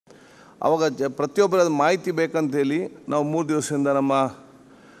ಆವಾಗ ಪ್ರತಿಯೊಬ್ಬರ ಮಾಹಿತಿ ಬೇಕಂತೇಳಿ ನಾವು 3 ದಿವಸದಿಂದ ನಮ್ಮ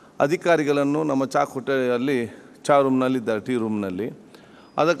ಅಧಿಕಾರಿಗಳನ್ನು ನಮ್ಮ ಹೋಟೆಲಲ್ಲಿ ರೂಮ್ನಲ್ಲಿದ್ದಾರೆ, ಟೀ ರೂಮ್ನಲ್ಲಿ.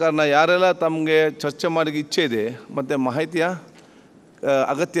 ಆದ ಕಾರಣ ಯಾರೆಲ್ಲ ತಮಗೆ ಚರ್ಚೆ ಮಾಡಿ ಇಚ್ಛೆ ಇದೆ ಮತ್ತು ಮಾಹಿತಿಯ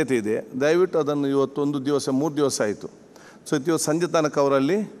ಅಗತ್ಯತೆ ಇದೆ, ದಯವಿಟ್ಟು ಅದನ್ನು ಇವತ್ತು 1 ದಿವಸ 3 ದಿವಸ ಆಯಿತು. ಸೊ ಇವತ್ತು ಸಂಜೆ ತನಕ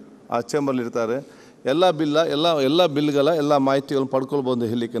ಅವರಲ್ಲಿ ಆ ಚೇಂಬರ್ಲಿರ್ತಾರೆ. ಎಲ್ಲ ಬಿಲ್ಗಳ ಎಲ್ಲ ಮಾಹಿತಿಗಳನ್ನು ಪಡ್ಕೊಳ್ಬೋದು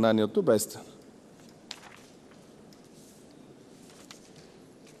ಹೇಳಲಿಕ್ಕೆ ನಾನು ಇವತ್ತು ಬಯಸ್ತೇನೆ.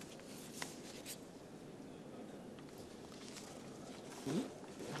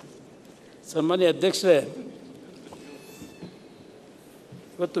 ಸನ್ಮಾನ್ಯ ಅಧ್ಯಕ್ಷರೇ,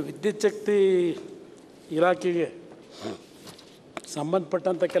 ಇವತ್ತು ವಿದ್ಯುತ್ ಶಕ್ತಿ ಇಲಾಖೆಗೆ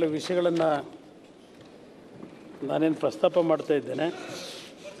ಸಂಬಂಧಪಟ್ಟಂಥ ಕೆಲವು ವಿಷಯಗಳನ್ನು ನಾನೇನು ಪ್ರಸ್ತಾಪ ಮಾಡ್ತಾ ಇದ್ದೇನೆ.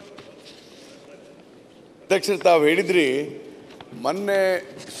 ಅಧ್ಯಕ್ಷರು, ತಾವು ಹೇಳಿದ್ರಿ ಮೊನ್ನೆ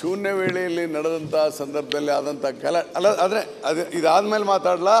ಶೂನ್ಯ ವೇಳೆಯಲ್ಲಿ ನಡೆದಂಥ ಸಂದರ್ಭದಲ್ಲಿ ಆದಂಥ ಆದರೆ ಇದಾದಮೇಲೆ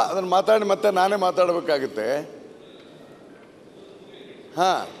ಮಾತಾಡಲ್ಲ, ಅದನ್ನು ಮಾತಾಡಿ ಮತ್ತೆ ನಾನೇ ಮಾತಾಡಬೇಕಾಗುತ್ತೆ.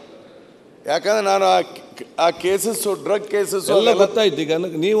 ಹಾಂ, ಯಾಕಂದರೆ ನಾನು ಆ ಕೇಸಸ್ಸು, ಡ್ರಗ್ ಕೇಸಸ್ಸು ಎಲ್ಲ ಗೊತ್ತಾಯ್ತು. ಈಗ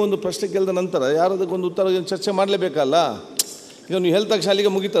ನೀವೊಂದು ಪ್ರಶ್ನೆ ಕೇಳಿದ ನಂತರ ಯಾರದಕ್ಕೊಂದು ಉತ್ತರ ಚರ್ಚೆ ಮಾಡಲೇಬೇಕಲ್ಲ. ಈಗ ನೀವು ಹೇಳಿದ ತಕ್ಷಣ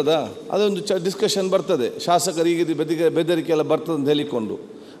ಅಲ್ಲಿಗೆ ಮುಗಿತದ? ಅದೊಂದು ಡಿಸ್ಕಷನ್ ಬರ್ತದೆ, ಶಾಸಕರಿಗೆ ಬೆದರಿಕೆ ಎಲ್ಲ ಬರ್ತದೆ ಅಂತ ಹೇಳಿಕೊಂಡು.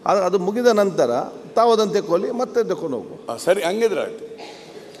 ಅದು ಮುಗಿದ ನಂತರ ತಾವು ಅದನ್ನು ತೆಕ್ಕೊಳ್ಳಿ, ಮತ್ತೆ ತಗೊಂಡು ಹೋಗು. ಸರಿ, ಹಂಗಿದ್ರೆ ಆಯ್ತು.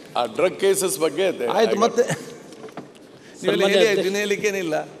 ಆ ಡ್ರಗ್ ಕೇಸಸ್ ಬಗ್ಗೆ ಆಯಿತು, ಮತ್ತೆ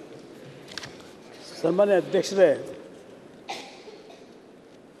ಹೇಳಲಿಕ್ಕೇನಿಲ್ಲ. ಸನ್ಮಾನ್ಯ ಅಧ್ಯಕ್ಷರೇ,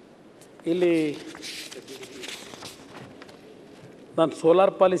 ಇಲ್ಲಿ ನಾನು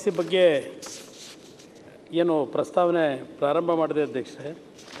ಸೋಲಾರ್ ಪಾಲಿಸಿ ಬಗ್ಗೆ ಏನು ಪ್ರಸ್ತಾವನೆ ಪ್ರಾರಂಭ ಮಾಡಿದೆ ಅಧ್ಯಕ್ಷರೇ.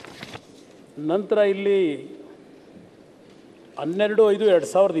 ನಂತರ ಇಲ್ಲಿ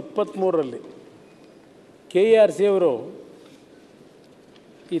 12/5/2023 KERC ಅವರು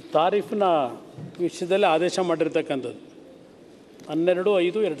ಈ ತಾರೀಫಿನ ವಿಷಯದಲ್ಲಿ ಆದೇಶ ಮಾಡಿರ್ತಕ್ಕಂಥದ್ದು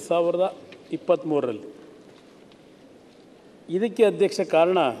 12/5/2023. ಇದಕ್ಕೆ ಅಧ್ಯಕ್ಷ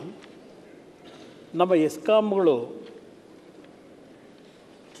ಕಾರಣ, ನಮ್ಮ ಎಸ್ಕಾಮ್ಗಳು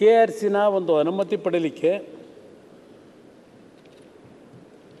KERCನ ಒಂದು ಅನುಮತಿ ಪಡೀಲಿಕ್ಕೆ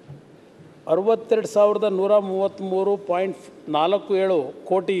 62,133.47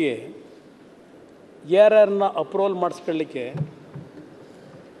 ಕೋಟಿಗೆ ARRನ ಅಪ್ರೂವಲ್ ಮಾಡಿಸ್ಕೊಳ್ಳಿಕ್ಕೆ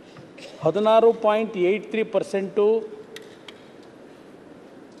 16.83%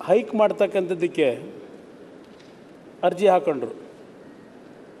 ಹೈಕ್ ಮಾಡ್ತಕ್ಕಂಥದ್ದಕ್ಕೆ ಅರ್ಜಿ ಹಾಕೊಂಡ್ರು.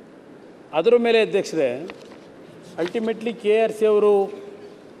 ಅದರ ಮೇಲೆ ಅಧ್ಯಕ್ಷರೇ, ಅಲ್ಟಿಮೇಟ್ಲಿ KERC ಅವರು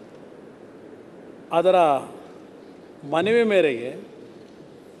ಅದರ ಮನವಿ ಮೇರೆಗೆ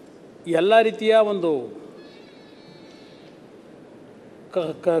ಎಲ್ಲ ರೀತಿಯ ಒಂದು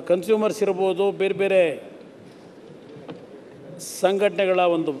ಕನ್ಸ್ಯೂಮರ್ಸ್ ಇರ್ಬೋದು, ಬೇರೆ ಬೇರೆ ಸಂಘಟನೆಗಳ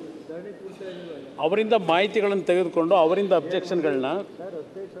ಒಂದು ಅವರಿಂದ ಮಾಹಿತಿಗಳನ್ನು ತೆಗೆದುಕೊಂಡು ಅವರಿಂದ ಅಬ್ಜೆಕ್ಷನ್ಗಳನ್ನ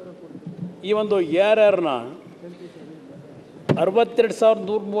ಈ ಒಂದು ARRನ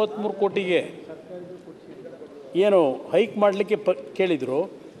 62,133 ಕೋಟಿಗೆ ಏನು ಹೈಕ್ ಮಾಡಲಿಕ್ಕೆ ಕೇಳಿದರು,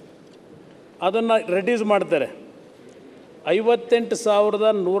 ಅದನ್ನು ರೆಡ್ಯೂಸ್ ಮಾಡ್ತಾರೆ.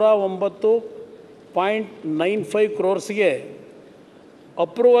 58,109.95 ಕ್ರೋರ್ಸ್ಗೆ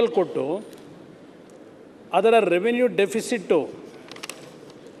ಅಪ್ರೂವಲ್ ಕೊಟ್ಟು ಅದರ revenue deficit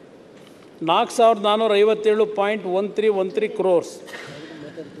 4,457.1313 crores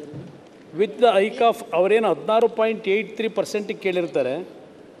with the hike of ಅವರೇನು 16.83% ಕೇಳಿರ್ತಾರೆ,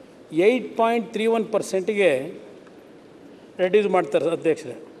 8.31%ಗೆ ರೆಡ್ಯೂಸ್ ಮಾಡ್ತಾರೆ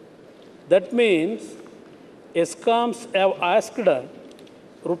ಅಧ್ಯಕ್ಷರೇ. That means ESCOMs have asked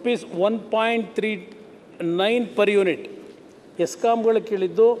rupees 1.39 per unit. ಎಸ್ಕಾಮ್ಗಳು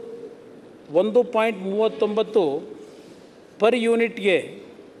ಕೇಳಿದ್ದು 1.39 ಪರ್ ಯೂನಿಟ್ಗೆ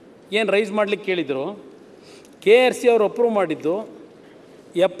ಏನು ರೈಸ್ ಮಾಡಲಿಕ್ಕೆ ಕೇಳಿದರು. KERC ಅವರು ಅಪ್ರೂವ್ ಮಾಡಿದ್ದು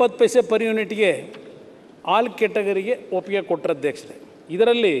 70 ಪೈಸೆ ಪರ್ ಯೂನಿಟ್ಗೆ ಆಲ್ ಕೆಟಗರಿಗೆ ಒಪ್ಪಿಗೆ ಕೊಟ್ಟರು ಅಧ್ಯಕ್ಷರೇ.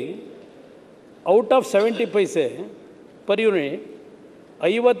 ಇದರಲ್ಲಿ out of 70 paise per unit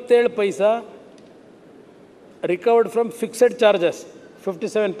 57 paisa recovered from fixed charges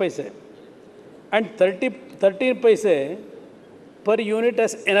 57 paise and 13 paise per unit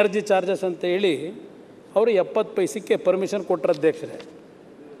as energy charges ಅಂತ ಹೇಳಿ ಅವರು 70 ಪೈಸೆಗೆ ಪರ್ಮಿಷನ್ ಕೊಟ್ಟರು ಅಧ್ಯಕ್ಷರೇ.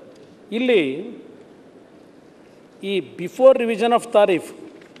 ಇಲ್ಲಿ ಈ before revision of ತಾರೀಫ್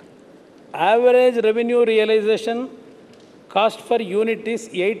average revenue realisation cost fur unit is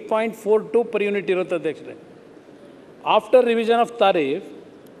 8.42 per unit ಇರುತ್ತೆ ಅಧ್ಯಕ್ಷರೇ. After revision of ತಾರೀಫ್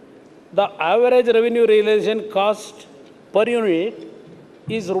the average revenue realization cost per unit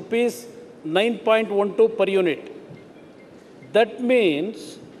is rupees 9.12 per unit. That means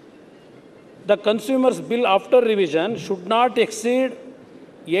the consumer's bill after revision should not exceed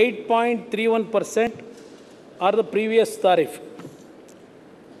 8.31% or the previous tariff.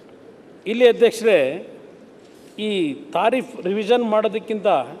 ಇಲ್ಲಿ ಅಧ್ಯಕ್ಷರೇ, ಈ ತಾರೀಫ್ revision ಮಾಡೋದಕ್ಕಿಂತ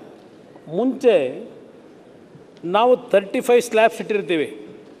ಮುಂಚೆ ನಾವು 35 slabs ಇಟ್ಟಿರ್ತೀವಿ.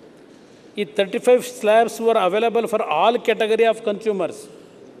 ಈ 35 slabs var available for all category of consumers.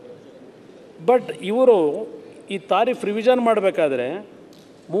 But ಇವರು ಈ ತಾರೀಫ್ ರಿವಿಷನ್ ಮಾಡಬೇಕಾದ್ರೆ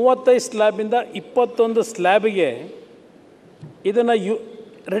 35 ಸ್ಲ್ಯಾಬಿಂದ 21 ಸ್ಲ್ಯಾಬಿಗೆ ಇದನ್ನು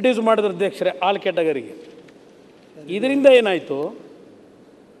ರಿಡ್ಯೂಸ್ ಮಾಡಿದ್ರು ಅಧ್ಯಕ್ಷರೇ, ಆಲ್ ಕ್ಯಾಟಗರಿಗೆ. ಇದರಿಂದ ಏನಾಯಿತು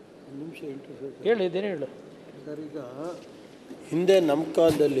ಹೇಳಿ, ಇದೇನು ಹೇಳು ಸರ್. ಈಗ ಹಿಂದೆ ನಮ್ಮ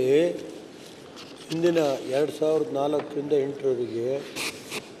ಕಾಲದಲ್ಲಿ ಹಿಂದಿನ 2004ರಿಂದ 8ರವರೆಗೆ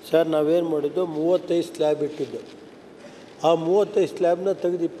ಸರ್ ನಾವೇನು ಮಾಡಿದ್ದು 35 ಸ್ಲ್ಯಾಬ್ ಇಟ್ಟಿದ್ದು. ಆ 35 ಸ್ಲ್ಯಾಬ್ನ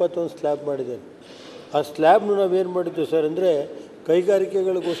ತೆಗೆದು 21 ಸ್ಲ್ಯಾಬ್ ಮಾಡಿದ್ದೇನೆ. ಆ ಸ್ಲ್ಯಾಬ್ನು ನಾವೇನು ಮಾಡಿದ್ದು ಸರ್ ಅಂದರೆ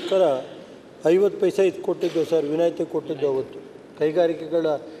ಕೈಗಾರಿಕೆಗಳಿಗೋಸ್ಕರ 50 ಪೈಸೆ ಇದು ಕೊಟ್ಟಿದ್ದು ಸರ್, ವಿನಾಯಿತಿ ಕೊಟ್ಟಿದ್ದು ಅವತ್ತು ಕೈಗಾರಿಕೆಗಳ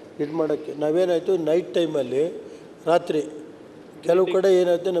ಇದು ಮಾಡೋಕ್ಕೆ. ನಾವೇನಾಯಿತು ನೈಟ್ ಟೈಮಲ್ಲಿ ರಾತ್ರಿ ಕೆಲವು ಕಡೆ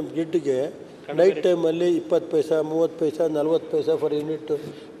ಏನಾಯಿತು ನಮ್ಮ ಗಿಡ್ಡಿಗೆ ನೈಟ್ ಟೈಮಲ್ಲಿ 20 ಪೈಸೆ 30 ಪೈಸೆ 40 ಪೈಸೆ ಫಾರ್ ಯೂನಿಟ್,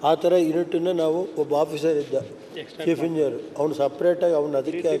 ಆ ಥರ ಯೂನಿಟನ್ನು ನಾವು ಒಬ್ಬ ಆಫೀಸರ್ ಇದ್ದ ಚೀಫ್ ಇಂಜಿನಿಯರ್, ಅವ್ನು ಸಪ್ರೇಟಾಗಿ ಅವ್ನು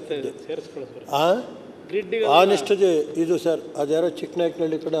ಅದಕ್ಕೆ ಹಾಕಿದ್ದೆ. ಆನೆಸ್ಟಿದೆ ಇದು ಸರ್. ಅದ್ಯಾರೋ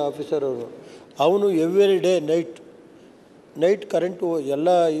ಚಿಕ್ಕನಾಯಕನಹಳ್ಳಿ ಕಡೆ ಆಫೀಸರ್ ಅವನು ಎವ್ರಿ ಡೇ ನೈಟ್ ಕರೆಂಟು ಎಲ್ಲ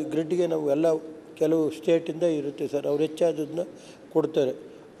ಈ ಗ್ರಿಡ್ಗೆ ನಾವು ಎಲ್ಲ ಕೆಲವು ಸ್ಟೇಟಿಂದ ಇರುತ್ತೆ ಸರ್, ಅವ್ರು ಹೆಚ್ಚಾದದನ್ನ ಕೊಡ್ತಾರೆ.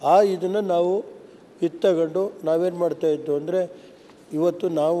 ಇದನ್ನು ನಾವು ತಗೊಂಡು ನಾವೇನು ಮಾಡ್ತಾಯಿದ್ದು ಅಂದರೆ ಇವತ್ತು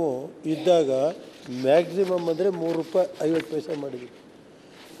ನಾವು ಇದ್ದಾಗ ಮ್ಯಾಕ್ಸಿಮಮ್ ಅಂದರೆ ₹3.50 ಮಾಡಿದ್ವಿ.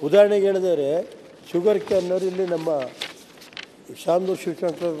 ಉದಾಹರಣೆಗೆ ಹೇಳಿದರೆ ಶುಗರ್ ಕ್ಯಾನ್ನವರು ಇಲ್ಲಿ ನಮ್ಮ ಶಾಮನೂರು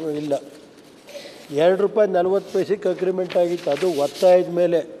ಶಿವಶಂಕರ್ ಇಲ್ಲ, ₹2.40 ಅಗ್ರಿಮೆಂಟ್ ಆಗಿತ್ತು. ಅದು ಒತ್ತಾಯದ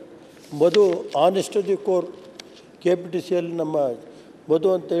ಮೇಲೆ ಮಧು ಆನೆಸ್ಟ್ ದಿ ಕೋರ್ KPTCL ನಮ್ಮ ಮಧು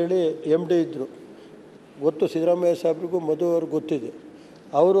ಅಂತೇಳಿ MD ಇದ್ದರು, ಗೊತ್ತು ಸಿದ್ದರಾಮಯ್ಯ ಸಾಹೇಬ್ರಿಗೂ ಮಧು ಅವ್ರಿಗೆ ಗೊತ್ತಿದೆ.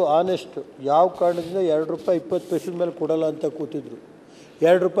 ಅವರು ಆನೆಸ್ಟ್ ಯಾವ ಕಾರಣದಿಂದ ₹2.20 ಮೇಲೆ ಕೊಡಲ್ಲ ಅಂತ ಕೂತಿದ್ರು.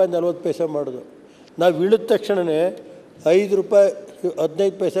 ₹2.40 ಮಾಡಿದ್ರು. ನಾವು ಇಳಿದ ತಕ್ಷಣವೇ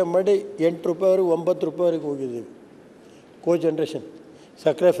 ₹5.15 ಮಾಡಿ ₹8ವರೆಗೆ ₹9ವರೆಗೆ ಹೋಗಿದ್ದೀವಿ. ಜನ್ರೇಷನ್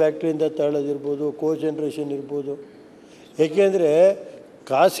ಸಕ್ಕರೆ ಫ್ಯಾಕ್ಟ್ರಿಯಿಂದ ತಗೊಳ್ಳೋದಿರ್ಬೋದು, ಜನ್ರೇಷನ್ ಇರ್ಬೋದು. ಏಕೆಂದರೆ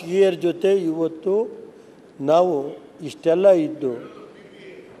ಖಾಸಗಿಯರ ಜೊತೆ ಇವತ್ತು ನಾವು ಇಷ್ಟೆಲ್ಲ ಇದ್ದು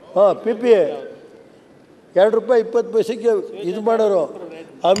PPA ₹2.20 ಇದು ಮಾಡೋರು.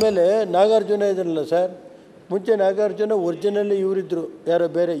 ಆಮೇಲೆ ನಾಗಾರ್ಜುನ ಇದ್ರಲ್ಲ ಸರ್, ಮುಂಚೆ ನಾಗಾರ್ಜುನ ಒರಿಜಿನಲ್ಲಿ ಇವರಿದ್ದರು ಯಾರೋ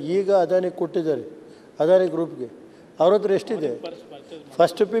ಬೇರೆ, ಈಗ ಅದಾನಿಗೆ ಕೊಟ್ಟಿದ್ದಾರೆ, ಅದಾನಿ ಗ್ರೂಪ್ಗೆ. ಅವ್ರ ಹತ್ರ ಎಷ್ಟಿದೆ?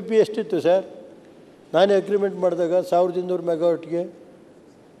 ಫಸ್ಟ್ PPA ಎಷ್ಟಿತ್ತು ಸರ್? ನಾನೇ ಅಗ್ರಿಮೆಂಟ್ ಮಾಡಿದಾಗ 1200 ಮೆಗಾವಾಟ್ಗೆ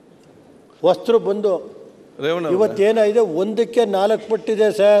ವಸ್ತು ಬಂದು ಇವತ್ತೇನಾಗಿದೆ 1ಕ್ಕೆ 4 ಪಟ್ಟಿದೆ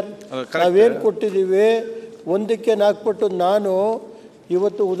ಸರ್. ನಾವೇನು ಕೊಟ್ಟಿದ್ದೀವಿ 1ಕ್ಕೆ 4 ಪಟ್ಟು. ನಾನು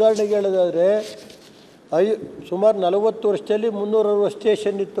ಇವತ್ತು ಉದಾಹರಣೆಗೆ ಹೇಳೋದಾದರೆ ಸುಮಾರು 40 ವರ್ಷದಲ್ಲಿ 360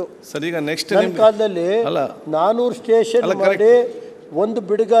 ಸ್ಟೇಷನ್ ಇತ್ತು ಸರ್. ಈಗ ನೆಕ್ಸ್ಟ್ ನನ್ನ ಕಾಲದಲ್ಲಿ 400 ಸ್ಟೇಷನ್ ಮಾಡಿ ಒಂದು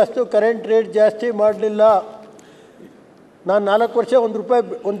ಬಿಡುಗಾಸ್ತು ಕರೆಂಟ್ ರೇಟ್ ಜಾಸ್ತಿ ಮಾಡಲಿಲ್ಲ. ನಾನು 4 ವರ್ಷ ₹1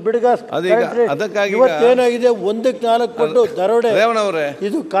 ಒಂದು ಬಿಡುಗಾಸ್ ಕರೆಂಟ್ ರೇಟ್. ಇವತ್ತೇನಾಗಿದೆ 1ಕ್ಕೆ 4 ಕೊಟ್ಟು ದರೋಡೆ.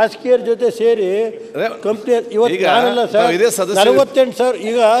 ಇದು ಖಾಸಗಿಯರ ಜೊತೆ ಸೇರಿ ಕಂಪ್ನಿ ಇವತ್ತು ನಾನಲ್ಲ ಸರ್ 48,000.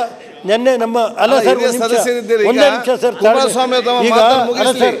 ಈಗ ನೆನ್ನೆ ನಮ್ಮ ಅಲ್ಲ ಸರ್ ಒಂದೇ ನಿಮಿಷ ಸರ್, ಈಗ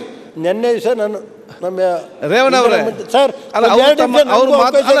ಅಲ್ಲ ಸರ್ ನೆನ್ನೆ ದಿವಸ ನಾನು ನಮ್ಮ ರೇವಣ್ಣ ಅವರೇ ಸರ್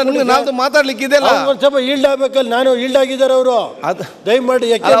ಮಾತಾಡ್ಲಿಕ್ಕೆ ಒಂದು ಸ್ವಲ್ಪ ಈಲ್ಡ್ ಆಗ್ಬೇಕಲ್ಲ. ನಾನು ಈಲ್ಡ್ ಆಗಿದ್ದಾರೆ ಅವರು, ದಯಮಾಡಿ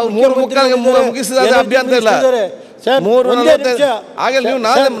ಸರ್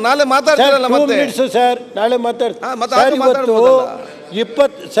ನಾಳೆ ಮಾತಾಡ್ತಾರೆ.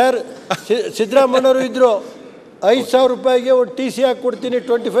 ಇವತ್ತು ಸರ್ ಸಿದ್ದರಾಮಯ್ಯವರು ಇದ್ರು, ₹5,000 ಒಂದು TC ಹಾಕ್ಕೊಡ್ತೀನಿ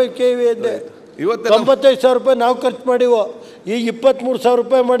 25 KV ಅಂದೆ. 95,000 ನಾವು ಖರ್ಚು ಮಾಡಿವು. ಈಗ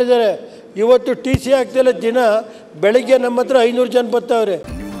 ₹23,000 ಮಾಡಿದ್ದಾರೆ. ಇವತ್ತು TC ಹಾಕ್ತಿಲ್ಲ. ದಿನ ಬೆಳಗ್ಗೆ ನಮ್ಮ ಹತ್ರ 500 ಜನ ಬರ್ತಾವ್ರೆ.